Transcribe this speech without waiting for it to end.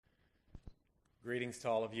Greetings to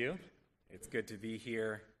all of you. It's good to be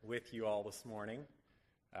here with you all this morning.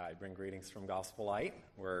 I bring greetings from Gospel Light.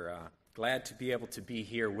 We're glad to be able to be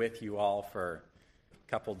here with you all for a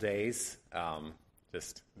couple days.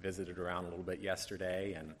 Just visited around a little bit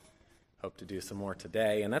yesterday and hope to do some more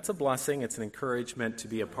today. And that's a blessing. It's an encouragement to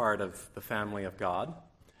be a part of the family of God.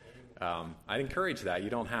 I'd encourage that. You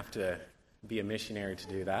don't have to be a missionary to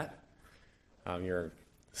do that. You're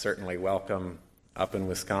certainly welcome up in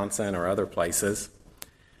Wisconsin or other places.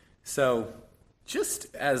 So,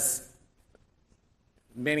 just as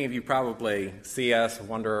many of you probably see us,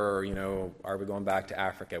 wonder, are we going back to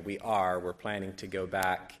Africa? We are. We're planning to go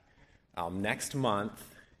back next month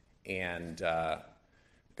and got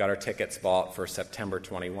our tickets bought for September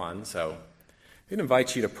 21. So, I'd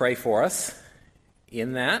invite you to pray for us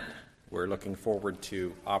in that. We're looking forward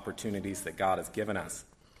to opportunities that God has given us.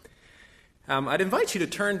 I'd invite you to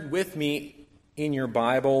turn with me in your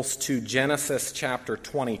Bibles to Genesis chapter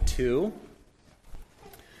 22.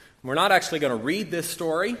 We're not actually going to read this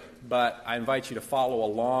story, but I invite you to follow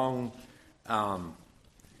along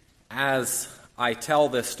as I tell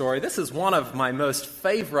this story. This is one of my most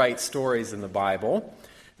favorite stories in the Bible.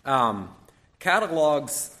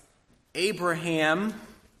 Catalogs Abraham,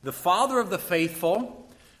 the father of the faithful,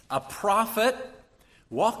 a prophet,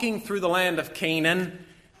 walking through the land of Canaan,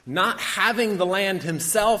 not having the land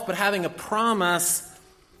himself, but having a promise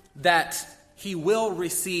that he will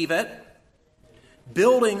receive it,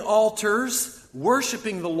 building altars,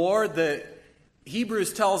 worshiping the Lord. The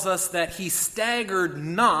Hebrews tells us that he staggered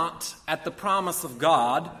not at the promise of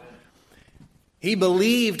God. He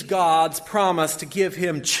believed God's promise to give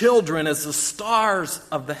him children as the stars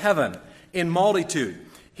of the heaven in multitude.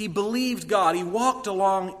 He believed God. He walked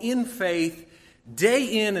along in faith,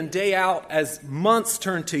 day in and day out. As months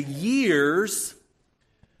turn to years,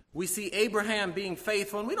 we see Abraham being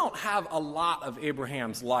faithful, and we don't have a lot of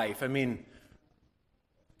Abraham's life.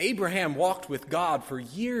 Abraham walked with God for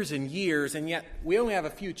years and years, and yet we only have a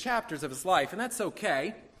few chapters of his life, and that's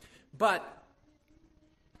okay. But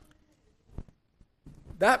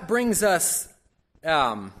that brings us,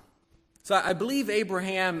 so I believe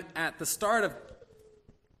Abraham at the start of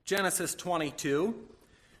Genesis 22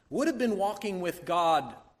 would have been walking with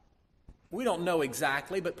God, we don't know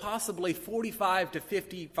exactly, but possibly 45 to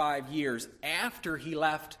 55 years after he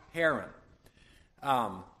left Haran.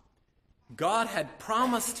 God had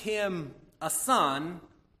promised him a son,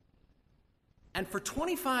 and for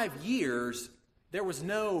 25 years, there was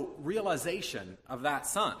no realization of that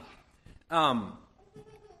son.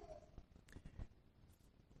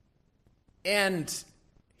 And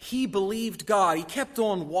he believed God. He kept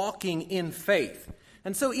on walking in faith.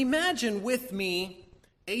 And so imagine with me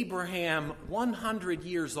Abraham, 100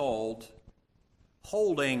 years old,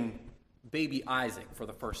 holding baby Isaac for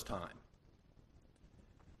the first time.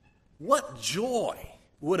 What joy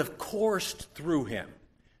would have coursed through him.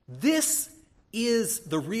 This is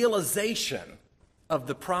the realization of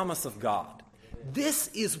the promise of God. This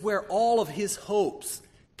is where all of his hopes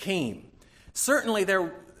came. Certainly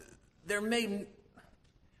there may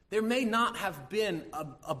not have been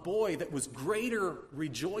a boy that was greater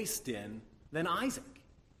rejoiced in than Isaac.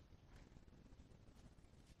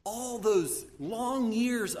 All those long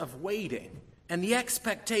years of waiting, and the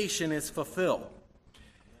expectation is fulfilled.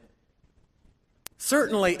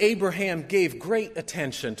 Certainly, Abraham gave great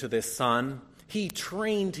attention to this son. He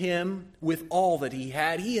trained him with all that he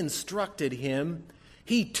had. He instructed him.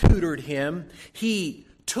 He tutored him. He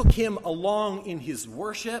took him along in his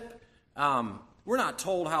worship. We're not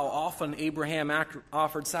told how often Abraham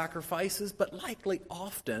offered sacrifices, but likely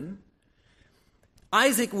often.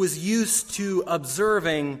 Isaac was used to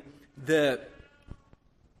observing the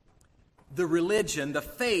religion, the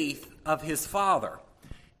faith of his father.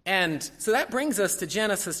 And so that brings us to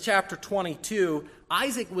Genesis chapter 22.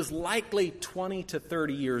 Isaac was likely 20 to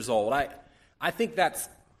 30 years old. I think that's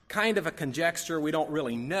kind of a conjecture. We don't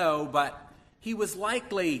really know, but he was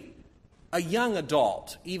likely a young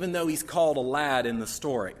adult, even though he's called a lad in the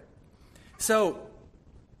story. So,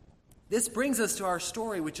 this brings us to our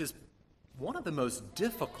story, which is one of the most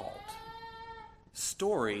difficult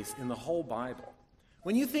stories in the whole Bible.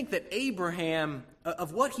 When you think that Abraham,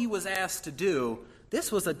 of what he was asked to do, this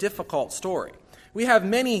was a difficult story. We have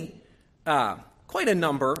quite a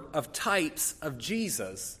number of types of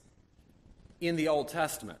Jesus in the Old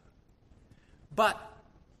Testament. But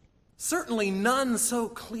certainly none so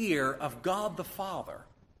clear of God the Father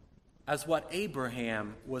as what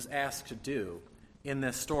Abraham was asked to do in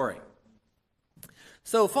this story.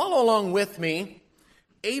 So follow along with me.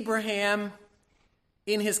 Abraham,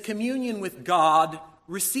 in his communion with God,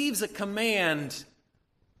 receives a command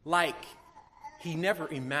like he never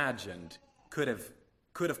imagined could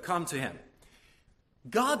have come to him.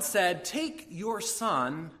 God said, "Take your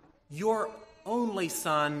son, your only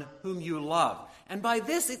son, whom you love." And by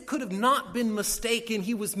this, it could have not been mistaken.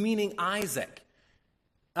 He was meaning Isaac.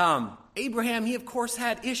 Abraham, he of course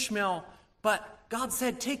had Ishmael, but God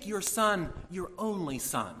said, "Take your son, your only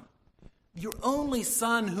son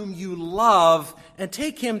whom you love, and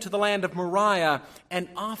take him to the land of Moriah and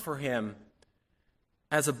offer him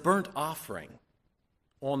as a burnt offering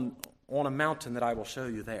on a mountain that I will show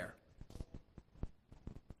you there."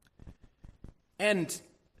 And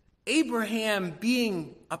Abraham,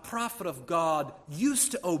 being a prophet of God,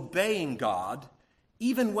 used to obeying God,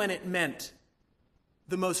 even when it meant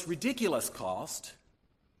the most ridiculous cost,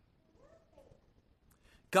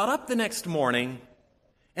 got up the next morning,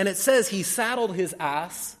 and it says he saddled his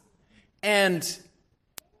ass, and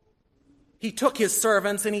he took his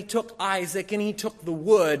servants, and he took Isaac, and he took the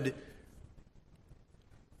wood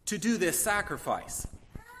to do this sacrifice.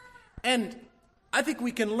 And I think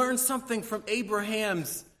we can learn something from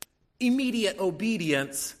Abraham's immediate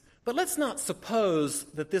obedience, but let's not suppose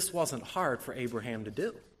that this wasn't hard for Abraham to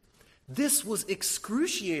do. This was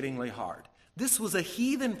excruciatingly hard. This was a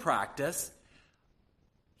heathen practice.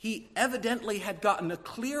 He evidently had gotten a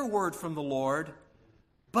clear word from the Lord,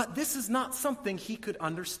 but this is not something he could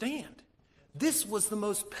understand. This was the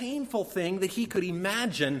most painful thing that he could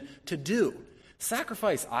imagine to do.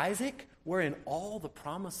 Sacrifice Isaac, wherein all the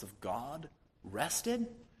promise of God rested?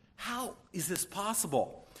 How is this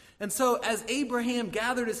possible? And so as Abraham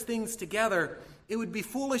gathered his things together, it would be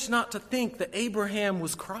foolish not to think that Abraham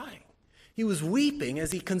was crying. He was weeping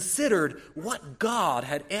as he considered what God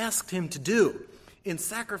had asked him to do in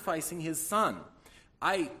sacrificing his son.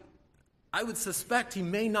 I would suspect he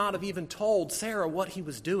may not have even told Sarah what he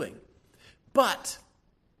was doing. But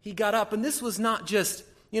he got up, and this was not just,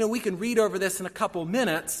 we can read over this in a couple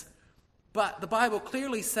minutes, but the Bible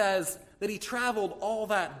clearly says that he traveled all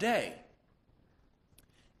that day.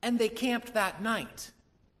 And they camped that night.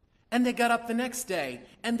 And they got up the next day,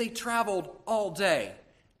 and they traveled all day.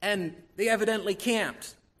 And they evidently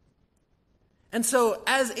camped. And so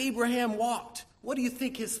as Abraham walked, what do you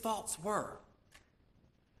think his thoughts were?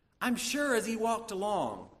 I'm sure as he walked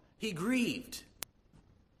along, he grieved.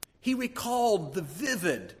 He recalled the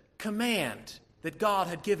vivid command that God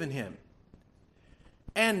had given him.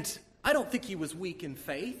 And I don't think he was weak in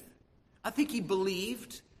faith. I think he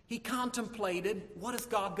believed. He contemplated, what is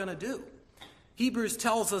God going to do? Hebrews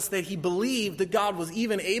tells us that he believed that God was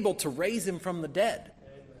even able to raise him from the dead.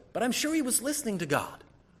 But I'm sure he was listening to God.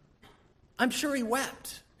 I'm sure he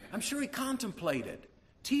wept. I'm sure he contemplated.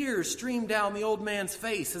 Tears streamed down the old man's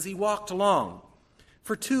face as he walked along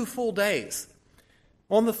for 2 full days.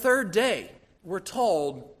 On the 3rd day, we're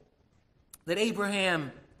told that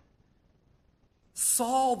Abraham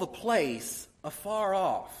saw the place afar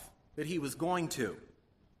off that he was going to.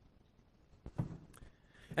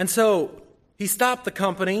 And so he stopped the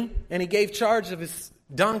company and he gave charge of his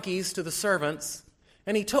donkeys to the servants.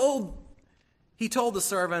 And he told the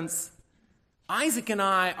servants, Isaac and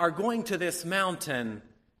I are going to this mountain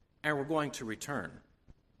and we're going to return.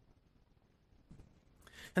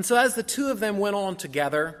 And so as the two of them went on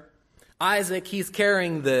together, Isaac, he's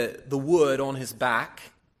carrying the wood on his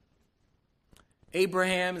back.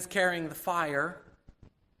 Abraham is carrying the fire.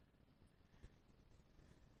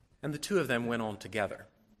 And the two of them went on together.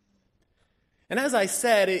 And as I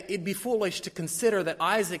said, it'd be foolish to consider that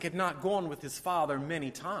Isaac had not gone with his father many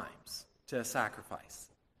times to a sacrifice.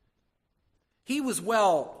 He was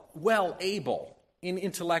well able in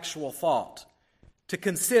intellectual thought to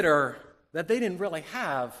consider that they didn't really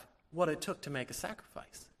have what it took to make a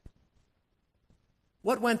sacrifice.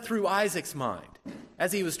 What went through Isaac's mind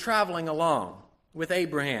as he was traveling along with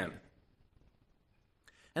Abraham?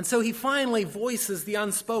 And so he finally voices the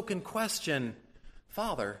unspoken question,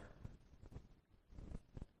 Father,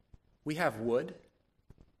 we have wood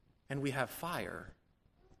and we have fire,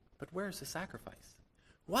 but where's the sacrifice?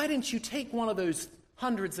 Why didn't you take one of those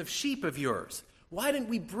hundreds of sheep of yours? Why didn't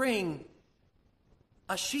we bring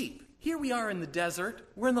a sheep? Here we are in the desert.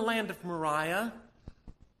 We're in the land of Moriah.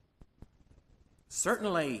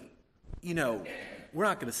 Certainly, we're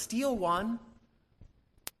not going to steal one.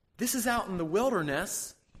 This is out in the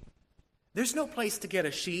wilderness. There's no place to get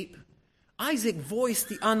a sheep. Isaac voiced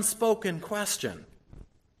the unspoken question.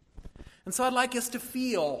 And so I'd like us to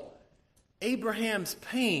feel Abraham's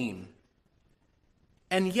pain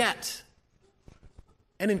and yet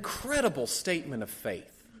an incredible statement of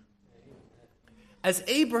faith. As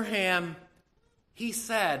Abraham, he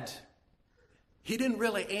said, he didn't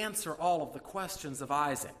really answer all of the questions of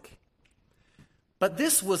Isaac. But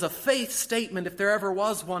this was a faith statement, if there ever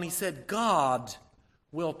was one. He said, God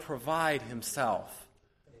will provide himself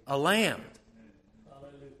a lamb.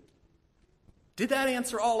 Did that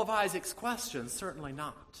answer all of Isaac's questions? Certainly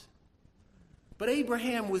not. But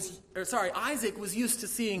Isaac was used to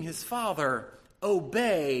seeing his father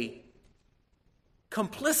obey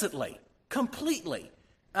completely.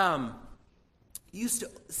 Used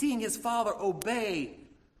to seeing his father obey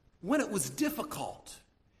when it was difficult.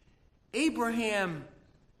 Abraham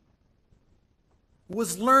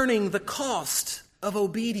was learning the cost of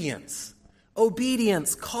obedience.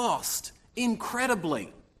 Obedience cost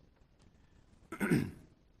incredibly.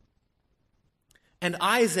 And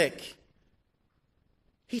Isaac,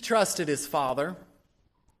 he trusted his father.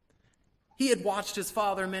 He had watched his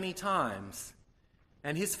father many times,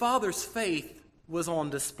 and his father's faith was on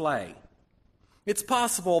display. It's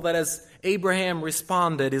possible that as Abraham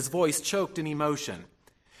responded, his voice choked in emotion.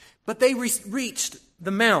 But they reached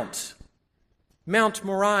the Mount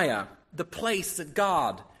Moriah, the place that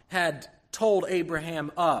God had told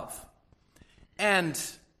Abraham of. And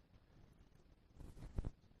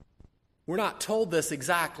we're not told this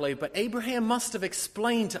exactly, but Abraham must have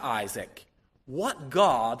explained to Isaac what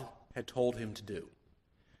God had told him to do.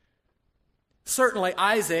 Certainly,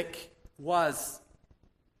 Isaac was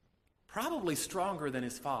probably stronger than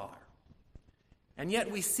his father. And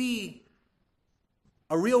yet we see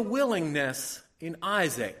a real willingness in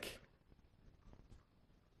Isaac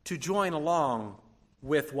to join along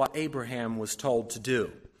with what Abraham was told to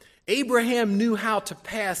do. Abraham knew how to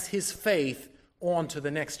pass his faith on to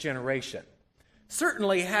the next generation.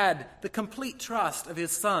 Certainly had the complete trust of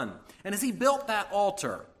his son. And as he built that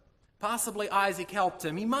altar, possibly Isaac helped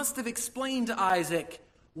him. He must have explained to Isaac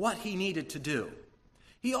what he needed to do.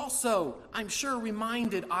 He also, I'm sure,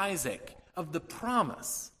 reminded Isaac of the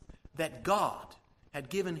promise that God had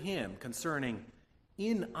given him concerning,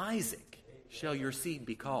 in Isaac shall your seed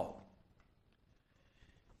be called.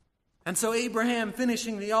 And so Abraham,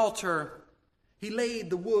 finishing the altar, he laid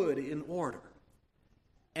the wood in order.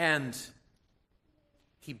 And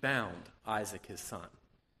he bound Isaac, his son.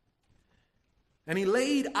 And he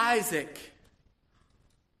laid Isaac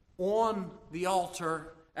on the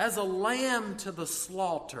altar as a lamb to the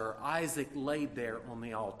slaughter. Isaac laid there on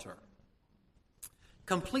the altar.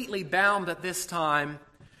 Completely bound at this time,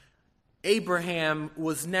 Abraham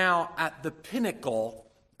was now at the pinnacle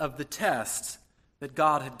of the test that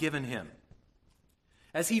God had given him.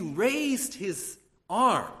 As he raised his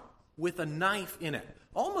arm with a knife in it,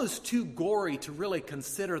 almost too gory to really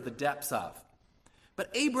consider the depths of. But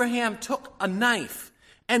Abraham took a knife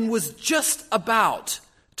and was just about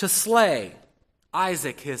to slay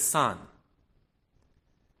Isaac, his son.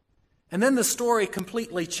 And then the story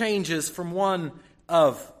completely changes from one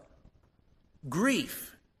of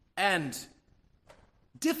grief and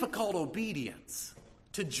difficult obedience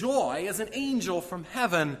to joy as an angel from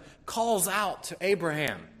heaven calls out to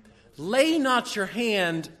Abraham, "Lay not your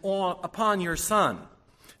hand upon your son,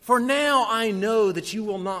 for now I know that you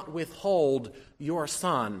will not withhold your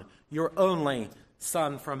son, your only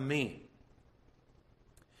son, from me."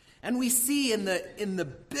 And we see in the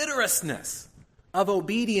bitterousness of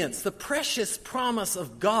obedience the precious promise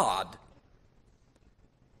of God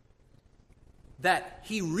that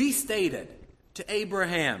he restated to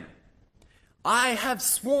Abraham. "I have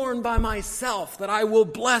sworn by myself that I will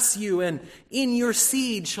bless you, and in your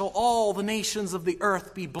seed shall all the nations of the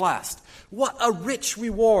earth be blessed." What a rich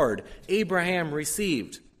reward Abraham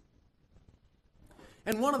received.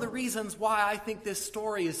 And one of the reasons why I think this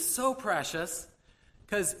story is so precious,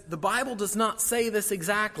 because the Bible does not say this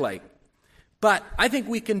exactly, but I think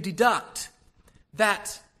we can deduct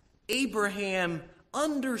that Abraham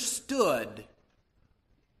understood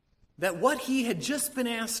that what he had just been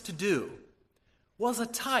asked to do was a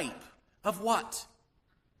type of what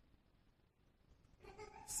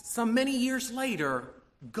some many years later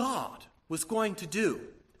God was going to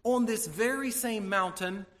do. On this very same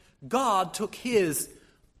mountain, God took his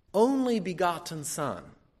only begotten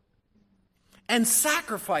son and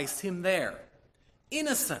sacrificed him there.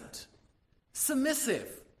 Innocent,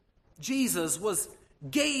 submissive, Jesus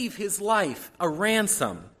gave his life a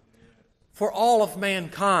ransom for all of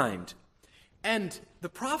mankind. And the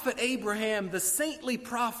prophet Abraham, the saintly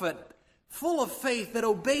prophet, full of faith that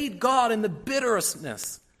obeyed God in the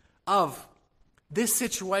bitterousness of this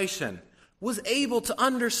situation, was able to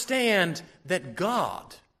understand that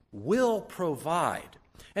God will provide.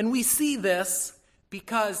 And we see this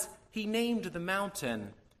because he named the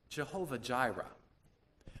mountain Jehovah Jireh.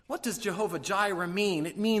 What does Jehovah Jireh mean?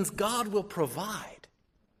 It means God will provide.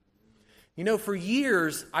 You know, for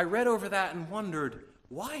years I read over that and wondered,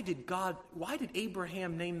 why did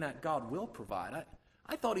Abraham name that God will provide?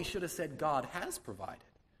 I thought he should have said God has provided.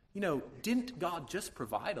 Didn't God just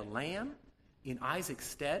provide a lamb in Isaac's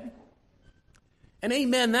stead? And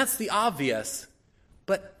amen, that's the obvious.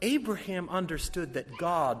 But Abraham understood that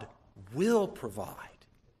God will provide.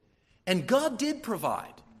 And God did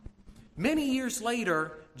provide. Many years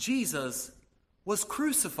later, Jesus was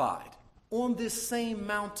crucified on this same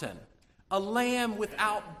mountain, a lamb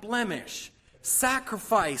without blemish,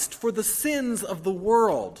 sacrificed for the sins of the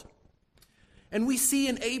world. And we see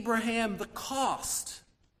in Abraham the cost.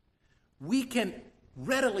 We can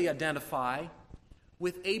readily identify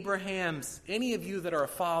with Abraham's, any of you that are a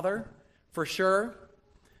father, for sure,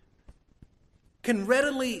 can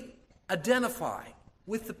readily identify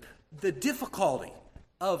with the difficulty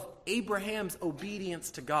of Abraham's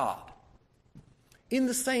obedience to God. In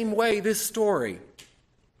the same way, this story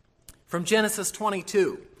from Genesis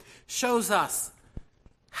 22 shows us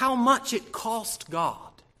how much it cost God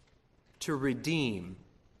to redeem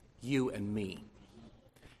you and me.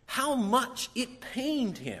 How much it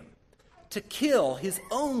pained him to kill his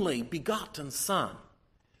only begotten Son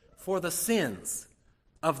for the sins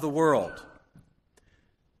of the world.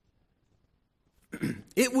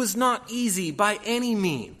 It was not easy by any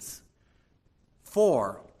means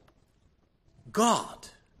for God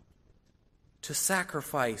to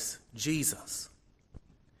sacrifice Jesus.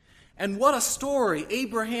 And what a story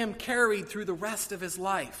Abraham carried through the rest of his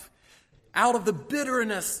life, out of the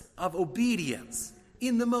bitterness of obedience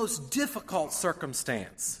in the most difficult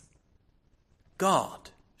circumstance. God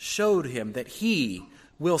showed him that he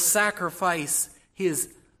will sacrifice his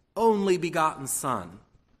only begotten Son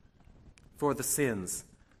for the sins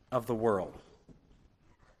of the world.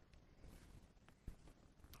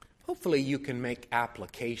 Hopefully you can make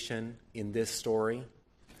application in this story.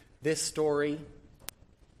 This story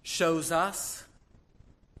shows us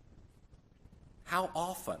how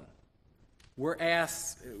often we're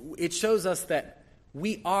asked, it shows us that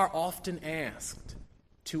we are often asked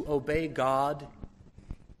to obey God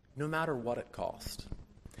no matter what it costs.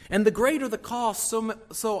 And the greater the cost,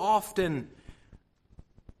 so often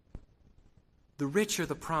the richer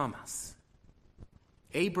the promise.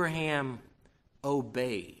 Abraham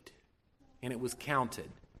obeyed, and it was counted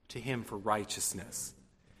to him for righteousness.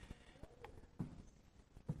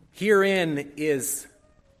 Herein is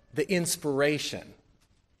the inspiration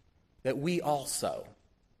that we also,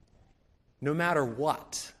 no matter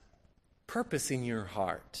what, purpose in your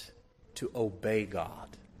heart to obey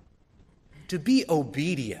God, to be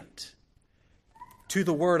obedient to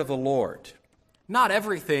the word of the Lord. Not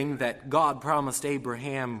everything that God promised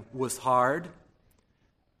Abraham was hard,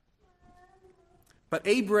 but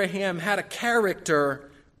Abraham had a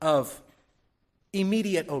character of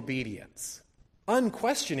immediate obedience,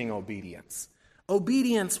 unquestioning obedience,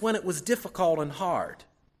 obedience when it was difficult and hard.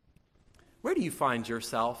 Where do you find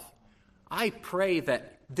yourself? I pray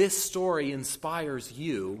that this story inspires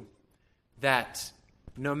you that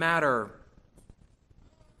no matter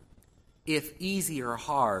if easy or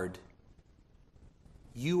hard,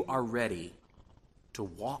 you are ready to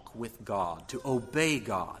walk with God, to obey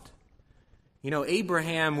God.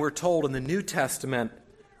 Abraham, we're told in the New Testament,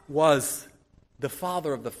 was the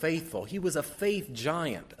father of the faithful. He was a faith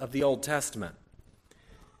giant of the Old Testament.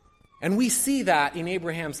 And we see that in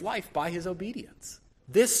Abraham's life by his obedience.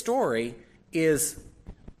 This story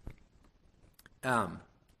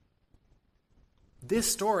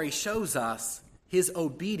shows us his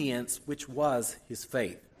obedience, which was his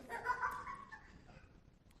faith.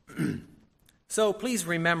 So please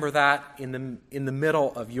remember that in the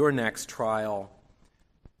middle of your next trial,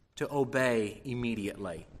 to obey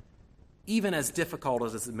immediately. Even as difficult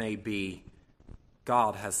as it may be,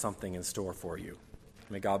 God has something in store for you.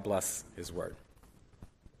 May God bless his word.